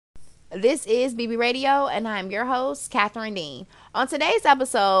This is BB Radio, and I'm your host, Catherine Dean. On today's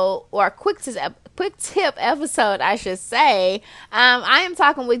episode, or quick tip episode, I should say, I am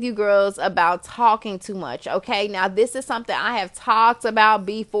talking with you girls about talking too much. Okay, now this is something I have talked about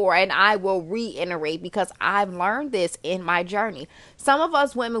before, and I will reiterate because I've learned this in my journey. Some of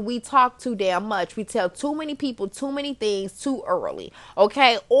us women, we talk too damn much. We tell too many people too many things too early.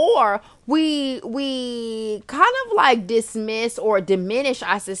 Okay, or we kind of like dismiss or diminish,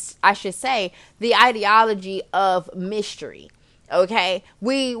 I should say, the ideology of mystery. Okay,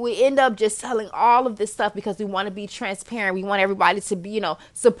 we end up just telling all of this stuff because we want to be transparent. We want everybody to be,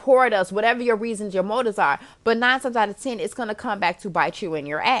 support us, whatever your reasons, your motives are. But 9 times out of 10, it's gonna come back to bite you in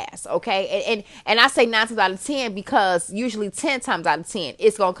your ass. Okay, and I say 9 times out of 10 because usually 10 times out of 10,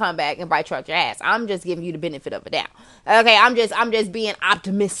 it's gonna come back and bite you out your ass. I'm just giving you the benefit of the doubt. Okay, I'm just being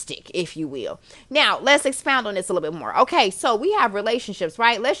optimistic, if you will. Now let's expound on this a little bit more. Okay, so we have relationships,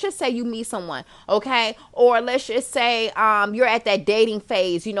 right? Let's just say you meet someone, okay, or let's just say you're at that dating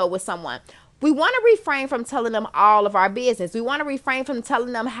phase, with someone. We want to refrain from telling them all of our business. We want to refrain from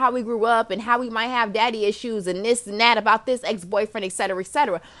telling them how we grew up and how we might have daddy issues and this and that about this ex-boyfriend, etc.,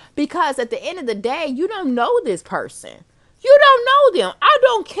 etc. Because at the end of the day, you don't know this person. You don't know them. I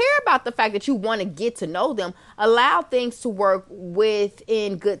don't care about the fact that you want to get to know them. Allow things to work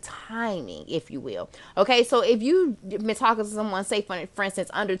within good timing, if you will. Okay, so if you've been talking to someone, say for instance,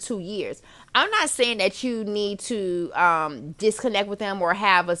 under 2 years, I'm not saying that you need to disconnect with them or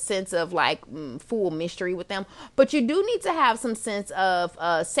have a sense of like full mystery with them, but you do need to have some sense of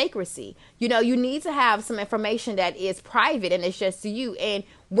secrecy. You need to have some information that is private and it's just to you. And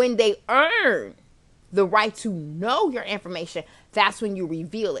when they earn the right to know your information, that's when you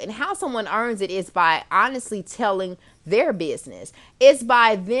reveal it. And how someone earns it is by honestly telling their business. It's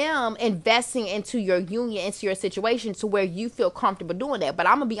by them investing into your union, into your situation to where you feel comfortable doing that. But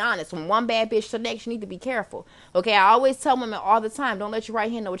I'm going to be honest, from one bad bitch to the next, you need to be careful. Okay, I always tell women all the time, don't let your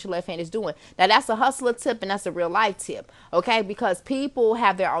right hand know what your left hand is doing. Now, that's a hustler tip and that's a real life tip. Okay, because people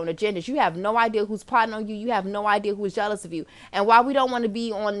have their own agendas. You have no idea who's plotting on you. You have no idea who's jealous of you. And while we don't want to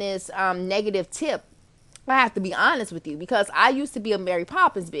be on this negative tip, I have to be honest with you because I used to be a Mary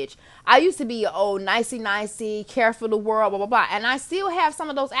Poppins bitch. I used to be an old nicey, care for the world, blah, blah, blah. And I still have some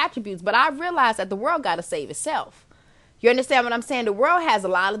of those attributes, but I realized that the world got to save itself. You understand what I'm saying? The world has a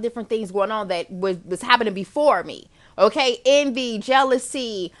lot of different things going on that was happening before me. Okay, envy,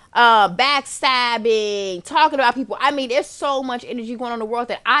 jealousy, backstabbing, talking about people. I mean, there's so much energy going on in the world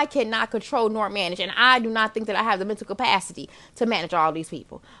that I cannot control nor manage. And I do not think that I have the mental capacity to manage all these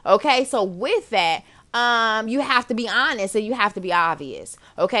people. Okay, so with that, you have to be honest and you have to be obvious.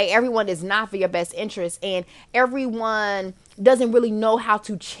 Okay, everyone is not for your best interest, and everyone doesn't really know how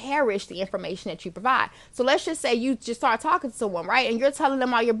to cherish the information that you provide. So let's just say you just start talking to someone, right? And you're telling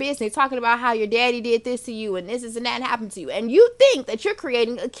them all your business, talking about how your daddy did this to you and this and that happened to you. And you think that you're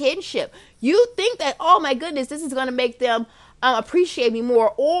creating a kinship. You think that, oh my goodness, this is going to make them appreciate me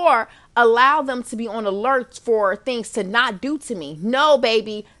more or allow them to be on alert for things to not do to me. No,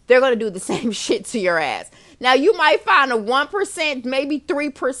 baby, they're going to do the same shit to your ass. Now, you might find a 1%, maybe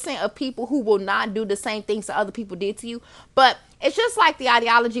 3% of people who will not do the same things that other people did to you. But it's just like the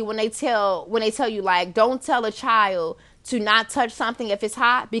ideology when they tell you, like, don't tell a child to not touch something if it's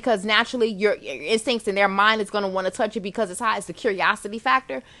hot, because naturally your instincts in their mind is going to want to touch it because it's hot. It's the curiosity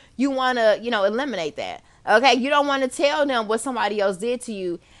factor. You want to, eliminate that. Okay, you don't want to tell them what somebody else did to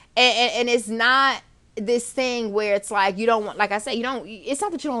you, and it's not this thing where it's like you don't want, like I said, you don't. It's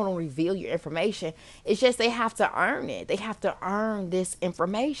not that you don't want to reveal your information. It's just they have to earn it. They have to earn this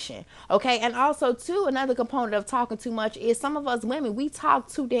information. Okay, and also too, another component of talking too much is some of us women, we talk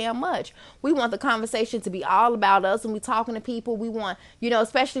too damn much. We want the conversation to be all about us when we talking to people. We want,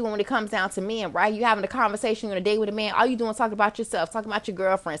 especially when it comes down to men, right? You having a conversation on a date with a man, all you doing is talking about yourself, talking about your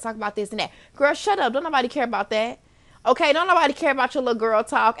girlfriends, talking about this and that. Girl, shut up. Don't nobody care about that. Okay, don't nobody care about your little girl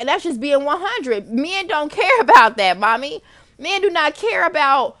talk. And that's just being 100. Men don't care about that, mommy. Men do not care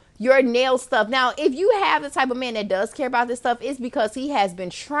about your nail stuff. Now, if you have the type of man that does care about this stuff, it's because he has been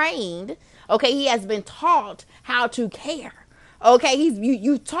trained. Okay, he has been taught how to care. Okay,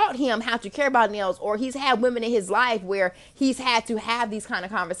 you taught him how to care about nails, or he's had women in his life where he's had to have these kind of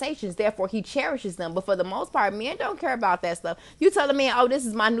conversations. Therefore, he cherishes them. But for the most part, men don't care about that stuff. You tell a man, oh, this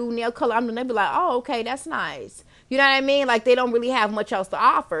is my new nail color. They be like, oh, okay, that's nice. You know what I mean? Like, they don't really have much else to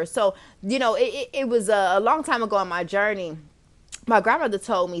offer. So, it was a long time ago in my journey. My grandmother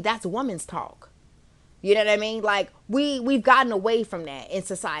told me that's woman's talk. You know what I mean? Like we've gotten away from that in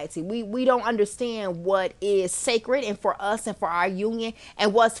society. We don't understand what is sacred and for us and for our union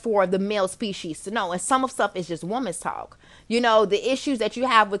and what's for the male species to know. And some of stuff is just woman's talk. You know, the issues that you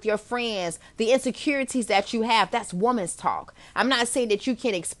have with your friends, the insecurities that you have, that's woman's talk. I'm not saying that you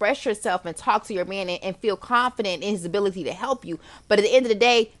can express yourself and talk to your man and feel confident in his ability to help you. But at the end of the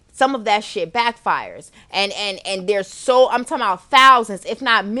day, some of that shit backfires, and there's I'm talking about thousands if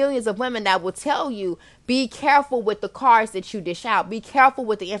not millions of women that will tell you, be careful with the cards that you dish out, be careful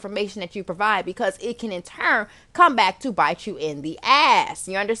with the information that you provide, because it can in turn come back to bite you in the ass.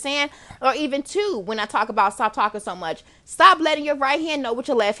 You understand? Or even two, when I talk about stop talking so much, stop letting your right hand know what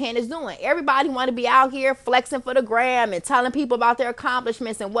your left hand is doing. Everybody want to be out here flexing for the gram and telling people about their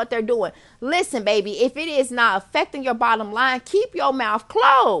accomplishments and what they're doing. Listen, baby, if it is not affecting your bottom line, keep your mouth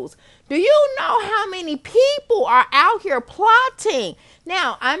closed. Do you know how many people are out here plotting?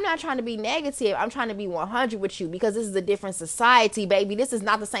 Now, I'm not trying to be negative. I'm trying to be 100 with you, because this is a different society, baby. This is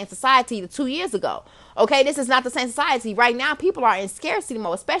not the same society 2 years ago. Okay, this is not the same society. Right now, people are in scarcity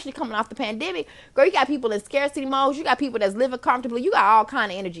mode, especially coming off the pandemic. Girl, you got people in scarcity mode. You got people that's living comfortably. You got all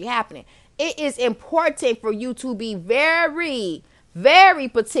kind of energy happening. It is important for you to be very, very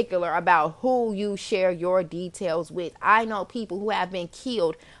particular about who you share your details with. I know people who have been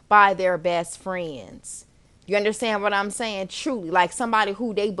killed by their best friends. You understand what I'm saying? Truly, like somebody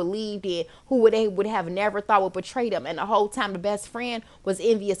who they believed in, who they would have never thought would betray them. And the whole time the best friend was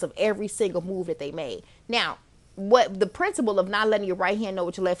envious of every single move that they made. Now, what the principle of not letting your right hand know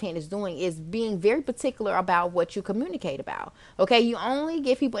what your left hand is doing is being very particular about what you communicate about. Okay, you only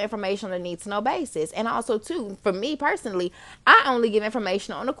give people information on a need to know basis. And also too, for me personally, I only give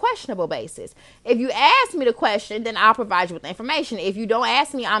information on a questionable basis. If you ask me the question, then I'll provide you with the information. If you don't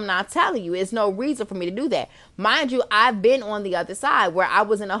ask me, I'm not telling you. It's no reason for me to do that. Mind you, I've been on the other side where I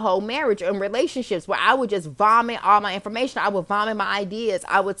was in a whole marriage and relationships where I would just vomit all my information. I would vomit my ideas.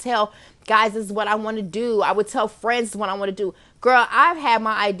 I would tell guys, this is what I want to do. I would tell friends what I want to do. Girl, I've had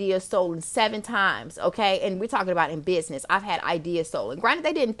my ideas stolen 7 times, okay? And we're talking about in business. I've had ideas stolen. Granted,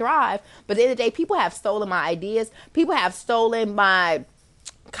 they didn't thrive, but at the end of the day, people have stolen my ideas. People have stolen my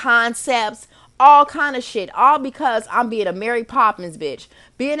concepts, all kind of shit, all because I'm being a Mary Poppins bitch,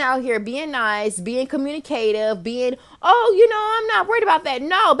 being out here, being nice, being communicative, being, I'm not worried about that.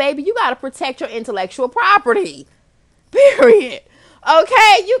 No, baby, you got to protect your intellectual property, period.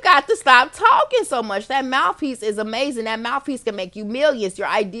 Okay, you got to stop talking so much. That mouthpiece is amazing. That mouthpiece can make you millions. Your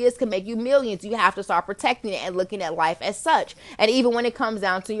ideas can make you millions. You have to start protecting it and looking at life as such. And even when it comes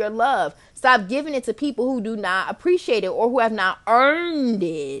down to your love, stop giving it to people who do not appreciate it or who have not earned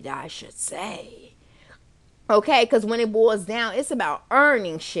it, I should say. Okay, because when it boils down, it's about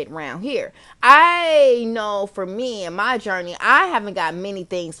earning shit around here. I know for me and my journey, I haven't got many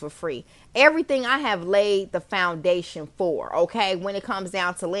things for free. Everything I have laid the foundation for, okay? When it comes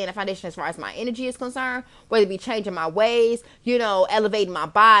down to laying the foundation as far as my energy is concerned, whether it be changing my ways, elevating my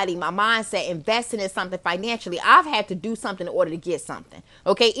body, my mindset, investing in something financially, I've had to do something in order to get something,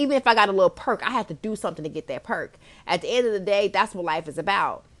 okay? Even if I got a little perk, I have to do something to get that perk. At the end of the day, that's what life is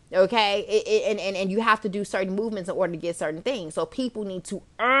about. Okay, and you have to do certain movements in order to get certain things. So people need to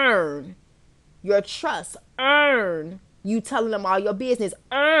earn your trust, earn you telling them all your business,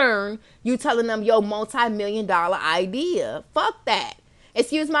 earn you telling them your multi-million-dollar idea. Fuck that.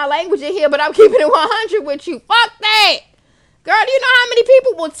 Excuse my language in here, but I'm keeping it 100 with you. Fuck that. Girl, do you know how many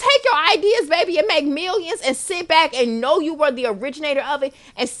people will take your ideas, baby, and make millions and sit back and know you were the originator of it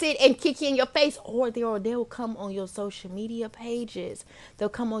and sit and kick you in your face? Or they'll come on your social media pages. They'll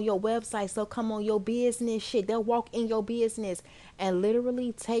come on your websites. They'll come on your business shit. They'll walk in your business and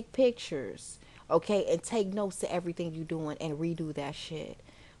literally take pictures, okay, and take notes to everything you're doing and redo that shit.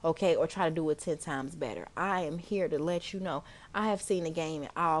 Okay, or try to do it 10 times better. I am here to let you know I have seen the game in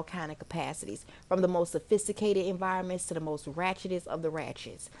all kind of capacities, from the most sophisticated environments to the most ratchetest of the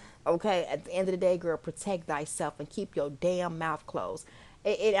ratchets. Okay, at the end of the day, girl, protect thyself and keep your damn mouth closed.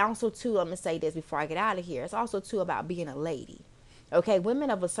 It also too, I'm gonna say this before I get out of here, it's also too about being a lady. Okay, women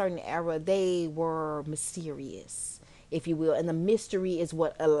of a certain era, they were mysterious, if you will, and the mystery is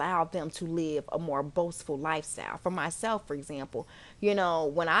what allowed them to live a more boastful lifestyle. For myself, for example,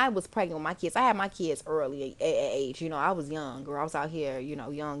 when I was pregnant with my kids, I had my kids early age. I was young, girl. I was out here,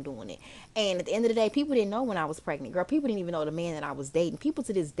 young doing it. And at the end of the day, people didn't know when I was pregnant, girl. People didn't even know the man that I was dating. People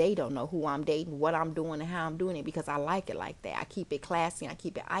to this day don't know who I'm dating, what I'm doing, and how I'm doing it, because I like it like that. I keep it classy and I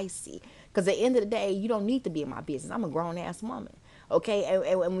keep it icy. Because at the end of the day, you don't need to be in my business. I'm a grown-ass woman. Okay,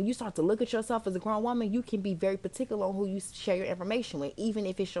 and when you start to look at yourself as a grown woman, you can be very particular on who you share your information with, even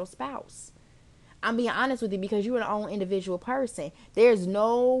if it's your spouse. I'm being honest with you, because you're an own individual person. There's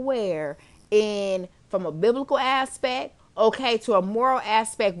nowhere in from a biblical aspect, okay, to a moral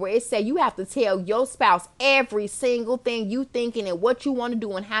aspect where it said you have to tell your spouse every single thing you thinking and what you want to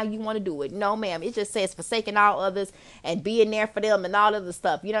do and how you want to do it. No, ma'am. It just says forsaking all others and being there for them and all other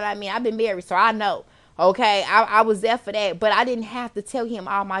stuff. You know what I mean? I've been married, so I know. Okay, I was there for that, but I didn't have to tell him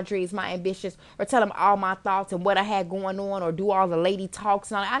all my dreams, my ambitions, or tell him all my thoughts and what I had going on, or do all the lady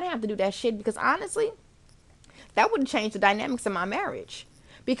talks and all that. I didn't have to do that shit because honestly, that wouldn't change the dynamics of my marriage.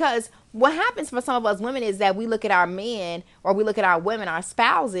 Because what happens for some of us women is that we look at our men, or we look at our women, our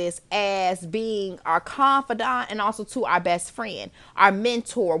spouses, as being our confidant and also to our best friend, our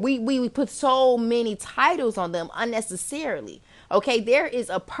mentor. We put so many titles on them unnecessarily. Okay, there is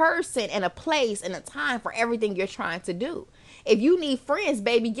a person and a place and a time for everything you're trying to do. If you need friends,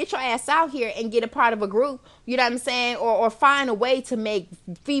 baby, get your ass out here and get a part of a group. You know what I'm saying? Or find a way to make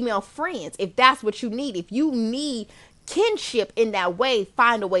female friends if that's what you need. If you need kinship in that way,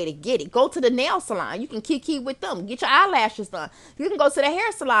 find a way to get it. Go to the nail salon. You can kiki with them. Get your eyelashes done. You can go to the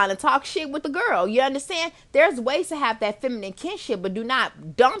hair salon and talk shit with the girl. You understand? There's ways to have that feminine kinship, but do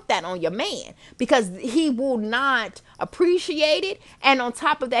not dump that on your man because he will not appreciate it. And on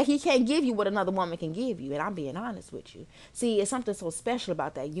top of that, he can't give you what another woman can give you. And I'm being honest with you. See, it's something so special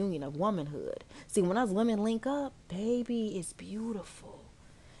about that union of womanhood. See, when us women link up, baby, it's beautiful.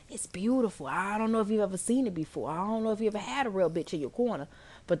 It's beautiful. I don't know if you've ever seen it before. I don't know if you ever had a real bitch in your corner.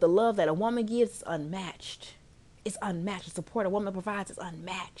 But the love that a woman gives is unmatched. It's unmatched. The support a woman provides is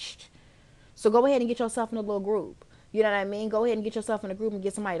unmatched. So go ahead and get yourself in a little group. You know what I mean? Go ahead and get yourself in a group and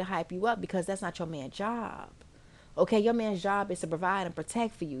get somebody to hype you up because that's not your man's job. Okay, your man's job is to provide and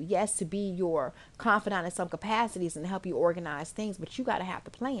protect for you. Yes, to be your confidant in some capacities and help you organize things, but you got to have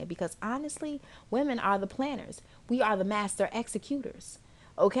the plan because honestly, women are the planners. We are the master executors.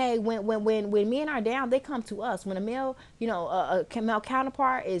 Okay, when men are down, they come to us. When a male, a male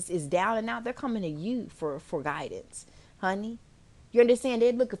counterpart is down and out, they're coming to you for guidance, honey. You understand?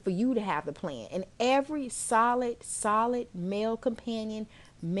 They're looking for you to have the plan. And every solid male companion,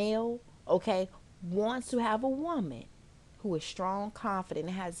 okay, wants to have a woman who is strong, confident,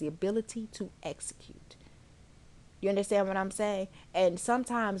 and has the ability to execute. You understand what I'm saying? And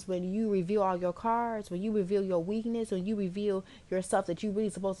sometimes when you reveal all your cards, when you reveal your weakness, when you reveal your stuff that you really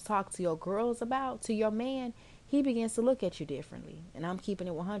supposed to talk to your girls about, to your man, he begins to look at you differently. And I'm keeping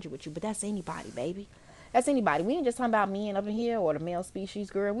it 100 with you. But that's anybody, baby. That's anybody. We ain't just talking about men up in here or the male species,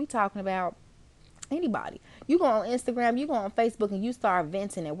 girl. We talking about anybody. You go on Instagram, you go on Facebook, and you start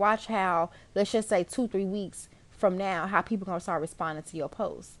venting and watch how, let's just say 2-3 weeks from now, how people going to start responding to your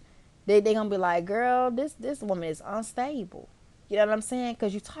posts. They gonna be like, girl, this woman is unstable. You know what I'm saying?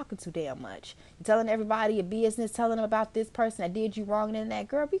 Because you're talking too damn much. You're telling everybody your business, telling them about this person that did you wrong and that.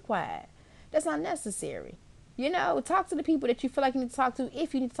 Girl, be quiet. That's not necessary. Talk to the people that you feel like you need to talk to,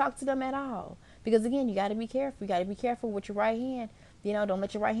 if you need to talk to them at all. Because again, you got to be careful. You got to be careful with your right hand. Don't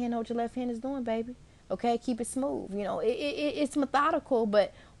let your right hand know what your left hand is doing, baby. Okay, keep it smooth. It's methodical,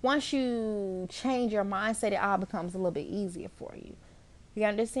 but once you change your mindset, it all becomes a little bit easier for you. You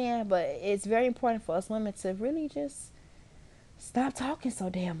understand? But it's very important for us women to really just stop talking so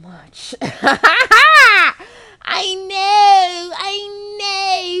damn much. I know.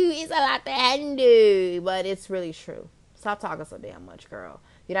 It's a lot to handle. But it's really true. Stop talking so damn much, girl.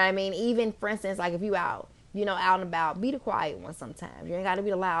 You know what I mean? Even, for instance, like if you out and about, be the quiet one sometimes. You ain't got to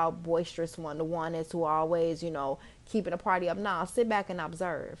be the loud, boisterous one, the one that's who always, keeping the party up. Nah, sit back and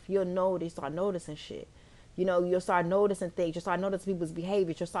observe. You'll start noticing shit. You'll start noticing things. You'll start noticing people's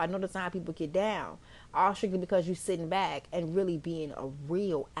behaviors. You'll start noticing how people get down. All strictly because you're sitting back and really being a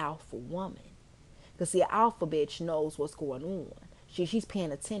real alpha woman. Because, see, an alpha bitch knows what's going on. She's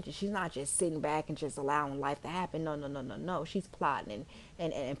paying attention. She's not just sitting back and just allowing life to happen. No. She's plotting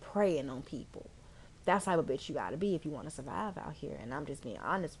and preying on people. That's the type of bitch you got to be if you want to survive out here. And I'm just being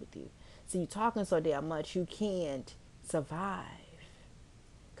honest with you. See, you talking so damn much, you can't survive.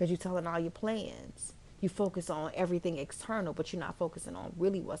 Because you're telling all your plans. You focus on everything external, but you're not focusing on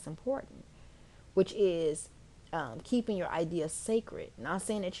really what's important, which is keeping your ideas sacred. Not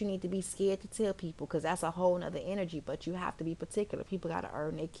saying that you need to be scared to tell people, because that's a whole nother energy, but you have to be particular. People got to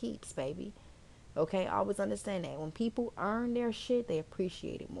earn their keeps, baby. Okay, always understand that. When people earn their shit, they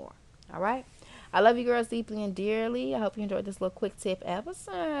appreciate it more. All right? I love you girls deeply and dearly. I hope you enjoyed this little quick tip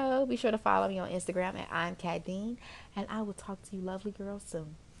episode. Be sure to follow me on Instagram at I'm Kat Dean, and I will talk to you lovely girls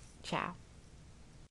soon. Ciao.